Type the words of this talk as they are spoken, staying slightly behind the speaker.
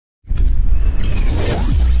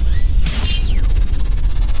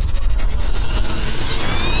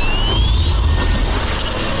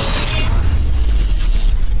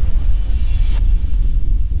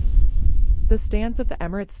The stands of the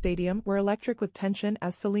Emirates Stadium were electric with tension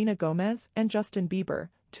as Selena Gomez and Justin Bieber,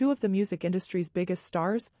 two of the music industry's biggest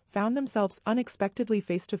stars, found themselves unexpectedly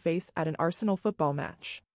face-to-face at an Arsenal football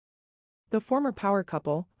match. The former power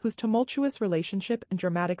couple, whose tumultuous relationship and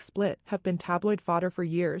dramatic split have been tabloid fodder for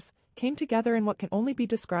years, came together in what can only be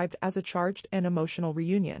described as a charged and emotional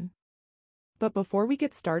reunion. But before we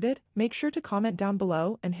get started, make sure to comment down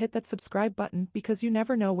below and hit that subscribe button because you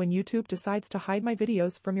never know when YouTube decides to hide my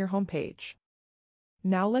videos from your homepage.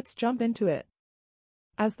 Now let's jump into it.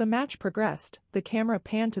 As the match progressed, the camera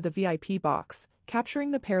panned to the VIP box, capturing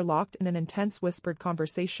the pair locked in an intense whispered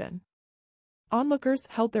conversation. Onlookers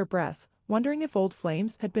held their breath, wondering if old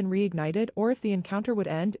flames had been reignited or if the encounter would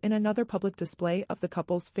end in another public display of the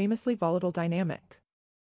couple's famously volatile dynamic.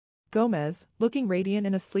 Gomez, looking radiant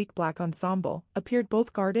in a sleek black ensemble, appeared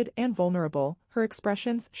both guarded and vulnerable, her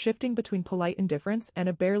expressions shifting between polite indifference and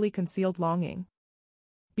a barely concealed longing.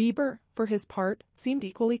 Bieber, for his part, seemed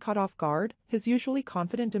equally caught off guard, his usually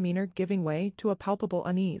confident demeanor giving way to a palpable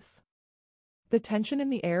unease. The tension in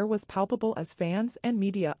the air was palpable as fans and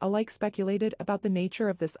media alike speculated about the nature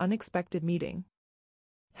of this unexpected meeting.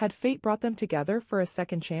 Had fate brought them together for a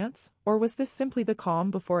second chance, or was this simply the calm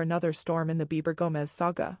before another storm in the Bieber-Gomez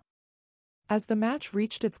saga? As the match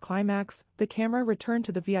reached its climax, the camera returned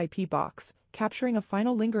to the VIP box, capturing a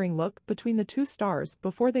final lingering look between the two stars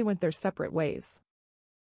before they went their separate ways.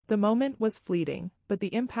 The moment was fleeting, but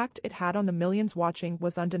the impact it had on the millions watching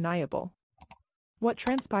was undeniable. What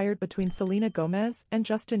transpired between Selena Gomez and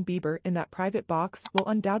Justin Bieber in that private box will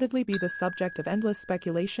undoubtedly be the subject of endless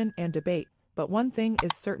speculation and debate, but one thing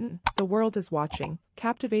is certain, the world is watching,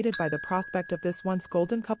 captivated by the prospect of this once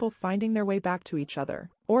golden couple finding their way back to each other,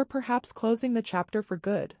 or perhaps closing the chapter for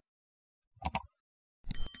good.